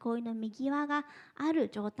場、憩いの右側がある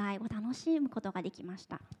状態を楽しむことができまし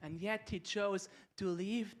た。And yet he chose to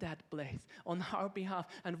leave that place on our behalf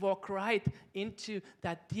and walk right into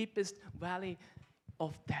that deepest valley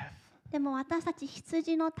of death. でも私たち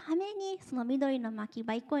羊のためにその緑の牧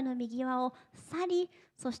場、憩いの右側を去り、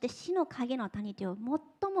そして死の影の谷という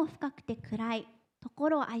最も深くて暗いとこ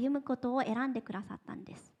ろを歩むことを選んでくださったん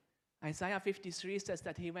です。Isaiah 53 says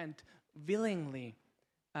that he went willingly,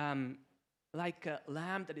 like a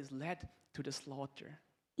lamb that is led to the slaughter.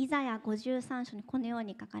 イザヤ53章にこのよう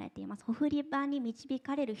に書かれています。ほふり場に導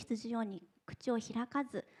かれる羊ように口を開か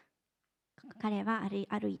ず彼は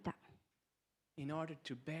歩いた。In order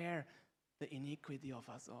to bear the iniquity of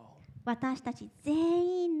us all. 私たち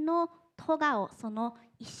全員の咎をその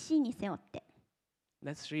一身に背負って。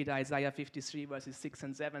Let's read Isaiah 53 verses 6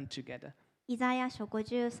 and 7 together. イザヤ書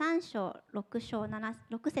53章6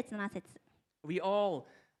節7節。We all,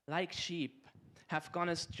 like sheep, have gone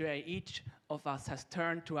astray. Each of us has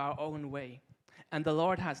turned to our own way, And the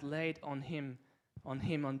Lord has laid on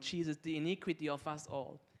Jesus, the iniquity of us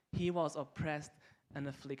all. He was oppressed and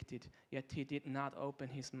afflicted, yet he did not open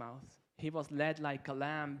his mouth. He was led like a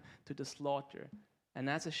lamb to the slaughter, and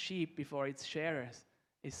as a sheep before its shearers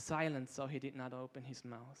is silent, so he did not open his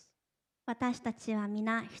mouth. 私たちは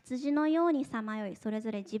皆羊のようにさまよい、それ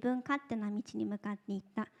ぞれ自分勝手な道に向かっていっ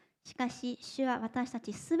た。しかし主は私た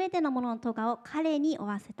ちすべてのものの咎を彼に負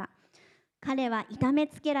わせた。彼は痛め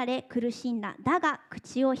つけられ苦しんだ。だが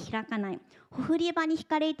口を開かない。ほふり場に引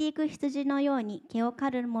かれていく羊のように、毛を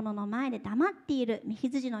刈る者の前で黙っている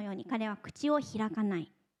羊のように、彼は口を開かな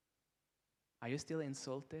い。Are you still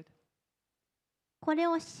insulted? これ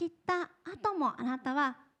を知った後もあなた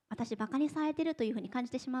は私バカにされているというふうに感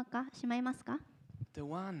じてしまいますか？ The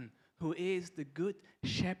one who is the good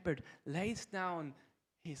shepherd lays down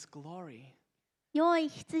his glory. 良い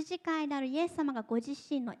羊飼いであるイエス様がご自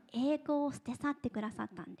身の栄光を捨て去ってくださっ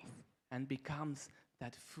たんです。And becomes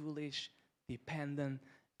that foolish, dependent,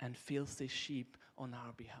 and filthy sheep on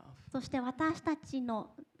our behalf. そして私たち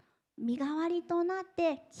の身代わりとなっ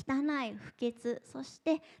て汚い不潔、そし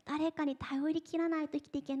て誰かに頼りきらないと生き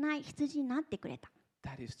ていけない羊になってくれた。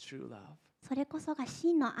That is true love. それこそが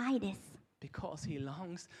真の愛です。Because he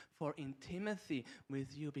longs for intimacy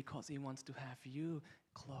with you, because he wants to have you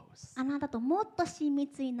close. あなたともっと親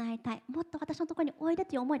密になりたい、もっと私のところにおいで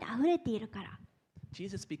という思いであふれているから。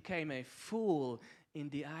Jesus became a fool in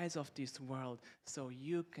the eyes of this world, so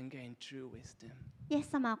you can gain true wisdom. イエス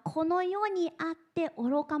様はこの世にあって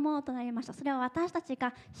愚か者となりました。それは私たち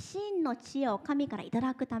が真の知恵を神からいた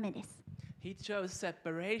だくためです。He chose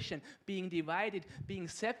separation, being divided, being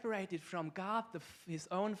separated from God, his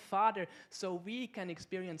own Father, so we can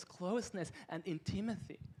experience closeness and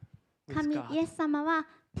intimacy with 神 God. イエス様は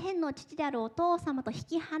天の父であるお父様と引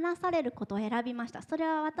き離されることを選びました。それ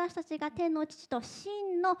は私たちが天の父と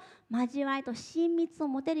真の交わりと親密を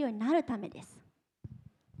持てるようになるためです。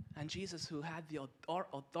And Jesus, who had the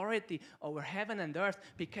authority over heaven and earth,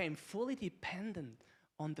 became fully dependent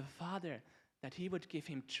on the Father, that he would give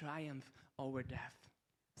him triumph over death.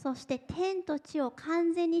 そして天と地を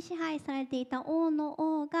完全に支配されていた王の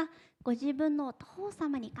王がご自分のお父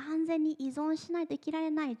様に完全に依存しないと生きられ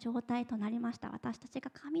ない状態となりました。私たちが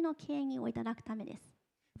神の権威をいただくためです。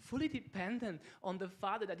Fully dependent on the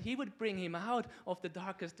Father, that he would bring him out of the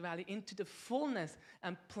darkest valley into the fullness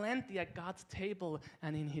and plenty at God's table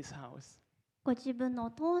and in his house. ご自分のお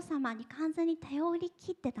父様に完全に頼り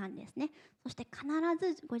切ってたんですね。そして必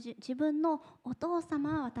ず自分のお父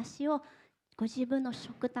様は私をご自分の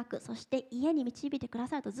食卓、そして家に導いてくだ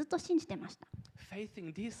さるとずっと信じてました。Faith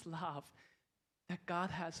in this love that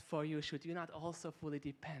God has for you, should you not also fully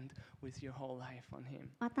depend with your whole life on him?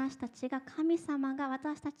 私たちが神様が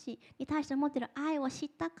私たちに対して持っている愛を知っ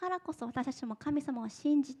たからこそ、私たちも神様を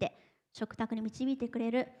信じて食卓に導いてく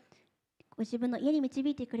れる、ご自分の家に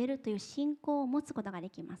導いてくれるという信仰を持つことがで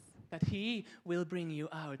きます。That he will bring you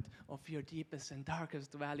out of your deepest and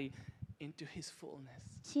darkest valley into his fullness.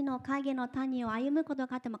 死の影の谷を歩むこと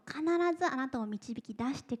があっても必ずあなたを導き出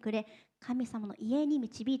してくれ、神様の家に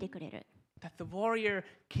導いてくれる。That the warrior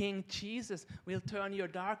King Jesus will turn your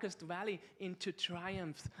darkest valley into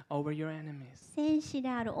triumphs over your enemies. 戦士で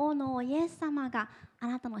ある王の王イエス様があ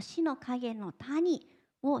なたの死の影の谷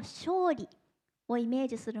を勝利をイメー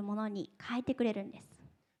ジするものに変えてくれるんです。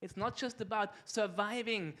It's not just about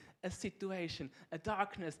surviving a situation, a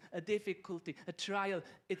darkness, a difficulty, a trial.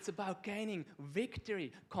 It's about gaining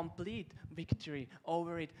victory, complete victory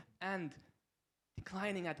over it and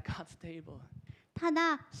declining at God's table. た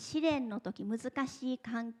だ試練の時、難しい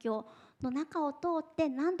環境の中を通って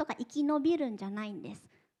何とか生き延びるんじゃないんです。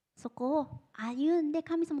そこを歩んで、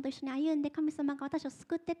神様と一緒に歩んで、神様が私を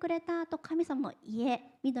救ってくれた後、神様の家、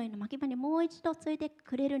緑の牧場にもう一度連れて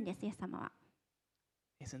くれるんです、イエス様は。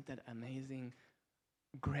Isn't that amazing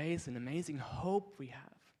grace and amazing hope we have?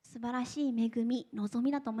 素晴らしい恵み、望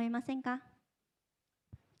みだと思いませんか？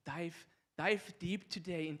 Dive deep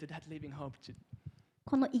today into that living hope.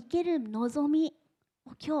 この生ける望み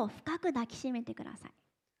を今日深く抱きしめてください。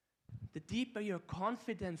The deeper your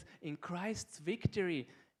confidence in Christ's victory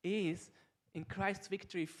is, in Christ's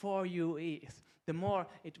victory for you is, the more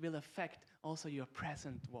it will affect also your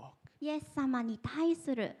present walk. イエス様に対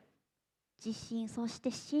する自信、そして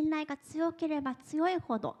信頼が強ければ強い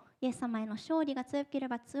ほど、イエス様への勝利が強けれ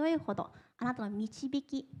ば強いほど、あなたの導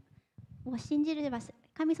きを信じれば、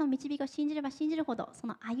神様の導きを信じれば信じるほど、そ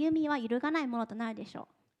の歩みは揺るがないものとなるでしょ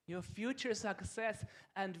う。Your future success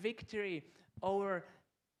and victory over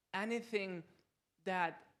anything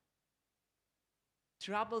that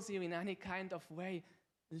troubles you in any kind of way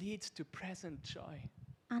leads to present joy.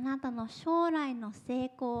 あなたの将来の成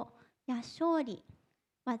功、や勝利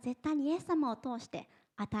は絶対にイエス様を通して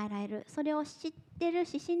与えられる。それを知ってる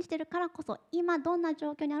し信じてるからこそ、今どんな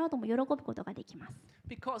状況にあろうとも喜ぶことができます。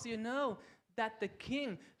Because you know that the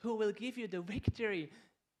king who will give you the victory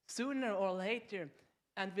sooner or later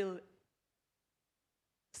and will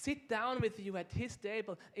sit down with you at his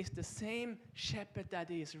table is the same shepherd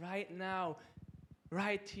that is right now,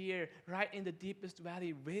 right here, right in the deepest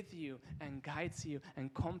valley with you and guides you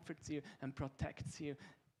and comforts you and protects you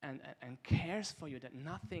and cares for you, that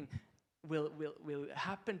nothing will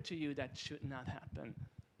happen to you that should not happen.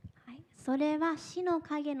 はい、それは死の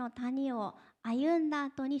影の谷を歩んだ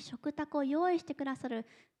後に食卓を用意してくださる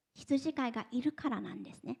羊飼いがいるからなん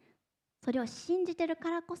ですね。それを信じてる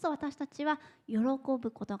からこそ私たちは喜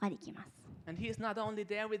ぶことができます。And he is not only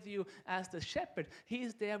there with you as the shepherd, he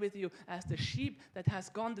is there with you as the sheep that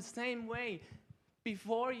has gone the same way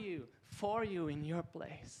before you, for you in your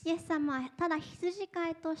place. イエス様はただ羊飼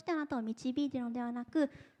いとしてあなたを導いているのではなく、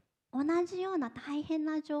同じような大変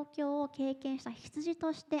な状況を経験した羊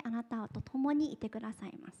としてあなたと共にいてくださ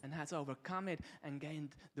います。And has overcome it and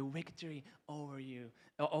gained the victory over you,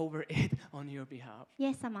 over it on your behalf. イ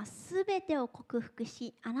エス様はすべてを克服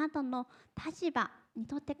し、あなたの立場に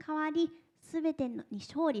とって代わり、すべてに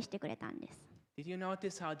勝利してくれたんです。Did you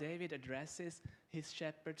notice how David addresses his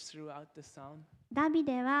shepherds throughout the psalm? ダビ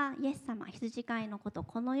デはイエス様、羊飼いのことを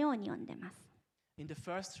このように呼んでます。In the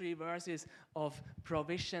first 3 verses of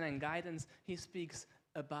provision and guidance, he speaks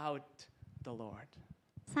about the Lord.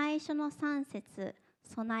 最初の3節、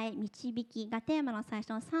備え、導きがテーマの最初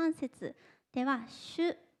の3節では、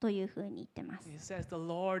主というふうに言ってます。He says, The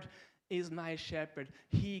Lord is my shepherd.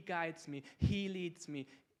 He guides me. He leads me.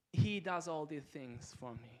 He does all these things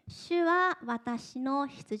for me. 主は私の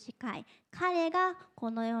羊飼い。彼が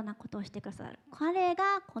このようなことをしてくださる。彼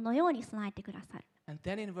がこのように備えてくださる。And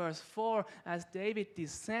then in verse 4, as David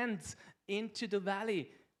descends into the valley,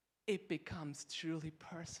 it becomes truly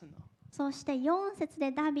personal. そして4節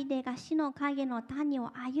でダビデが死の影の谷を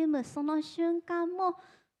歩むその瞬間も、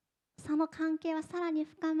その関係はさらに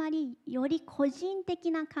深まり、より個人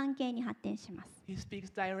的な関係に発展します。He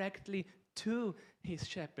speaks directly to his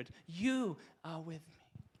shepherd. You are with me.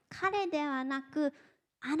 彼ではなく、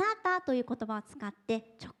あなたという言葉を使っ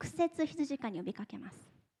て直接羊飼いに呼びかけま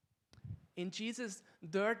す。In Jesus'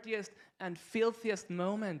 dirtiest and filthiest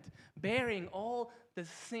moment, bearing all the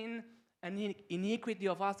sin and iniquity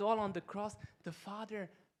of us all on the cross, the Father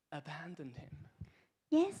abandoned him.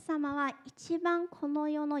 イエス様は一番この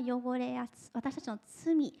世の汚れや私たちの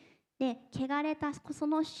罪で汚れたそ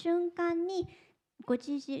の瞬間にご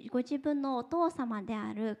自分のお父様で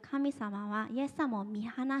ある神様はイエス様を見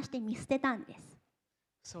放して見捨てたんです。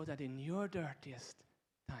So that in your dirtiest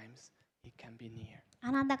times, he can be near.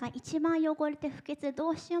 あなたが一番汚れて不潔でど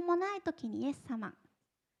うしようもない時にイエス様が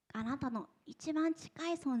あなたの一番近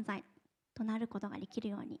い存在となることができる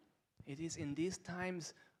ように。It is in these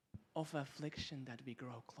times of affliction that we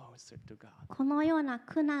grow closer to God. このような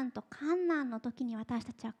苦難と患難の時に私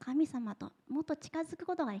たちは神様ともっと近づく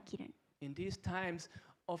ことができる。In these times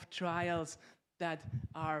of trials that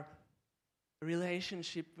our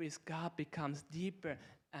relationship with God becomes deeper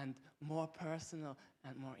and more personal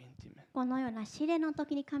and more intimate. このような試練の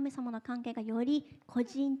時に神様の関係がより個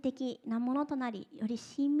人的なものとなり、より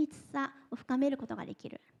親密さを深めることができ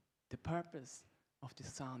る。The purpose of this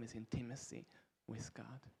psalm is intimacy with God.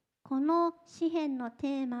 この詩篇のテ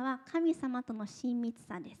ーマは神様との親密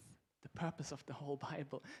さです。The purpose of the whole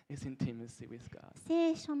Bible is intimacy with God.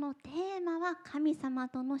 聖書のテーマは神様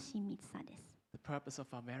との親密さです。The purpose of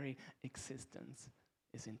our very existence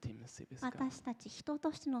is intimacy with God. 私たち人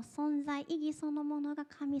としての存在意義そのものが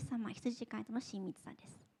神様、羊飼いとの親密さで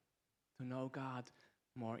す。To know God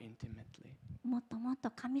more intimately. もっともっと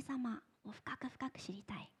神様を深く深く知り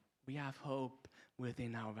たい。We have hope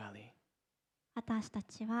within our valley. 私た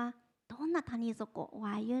ちはどんな谷底を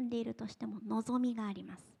歩んでいるとしても望みがあり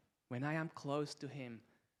ます。When I am close to Him,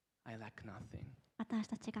 I lack nothing. 私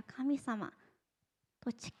たちが神様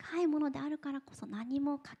と近いものであるからこそ何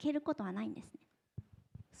も欠けることはないんですね。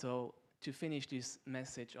So, to finish this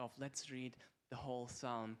message of let's read the whole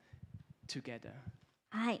psalm together.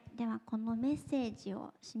 はい、ではこのメッセージ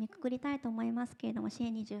を締めくくりたいと思いますけれども、詩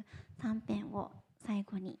編23編を最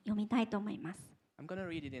後に読みたいと思います。I'm going to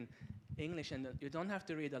read it in English, and you don't have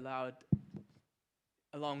to read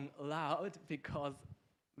along loud because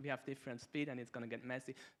we have different speed and it's going to get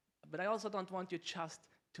messy. But I also don't want you just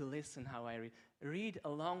to listen how I read. Read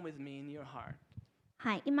along with me in your heart.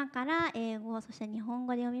 はい、今から英語、そして日本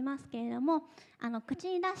語で読みますけれども、口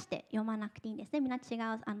に出して読まなくていいんですね。みんな違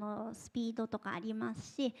うスピードとかありま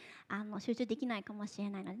すし、集中できないかもしれ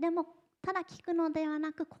ないので、でもただ聞くのでは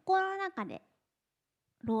なく、心の中で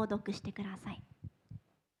朗読してください。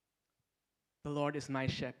The Lord is my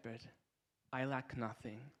shepherd. I lack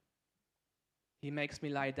nothing. He makes me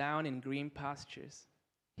lie down in green pastures.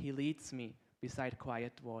 He leads me beside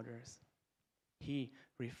quiet waters. He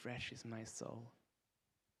refreshes my soul.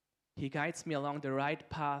 He guides me along the right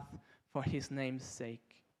path for his name's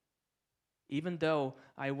sake. Even though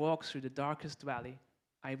I walk through the darkest valley,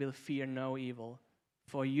 I will fear no evil,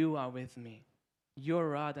 for you are with me. Your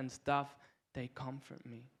rod and staff, they comfort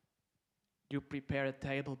me. You prepare a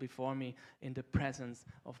table before me in the presence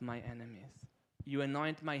of my enemies. You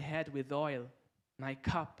anoint my head with oil. My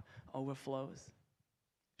cup overflows.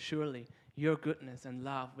 Surely your goodness and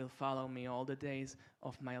love will follow me all the days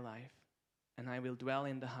of my life, and I will dwell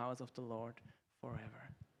in the house of the Lord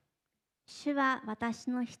forever. 主は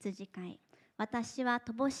私の羊飼い。私は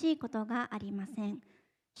乏しいことがありません。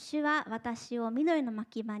主は私を緑の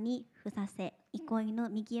牧場に伏させ、憩いの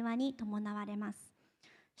右輪に伴われます。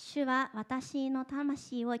主は私の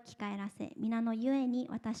魂を生き返らせ、皆のゆえに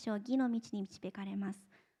私を義の道に導かれます。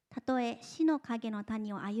たとえ死の影の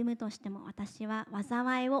谷を歩むとしても、私は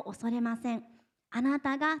災いを恐れません。あな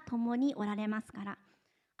たが共におられますから。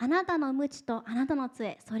あなたの鞭とあなたの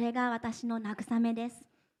杖、それが私の慰めです。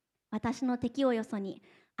私の敵をよそに、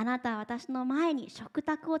あなたは私の前に食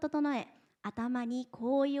卓を整え、頭に香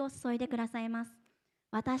油を注いでくださいます。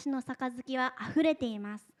私の杯はあふれてい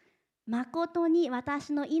ます。まことに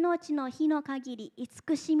私の命の日の限り、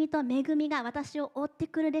慈しみと恵みが私を追って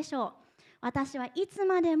くるでしょう。私はいつ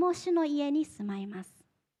までも主の家に住まいます。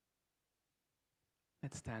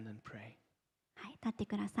Let's stand and pray. はい、立って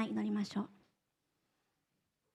ください。祈りましょう。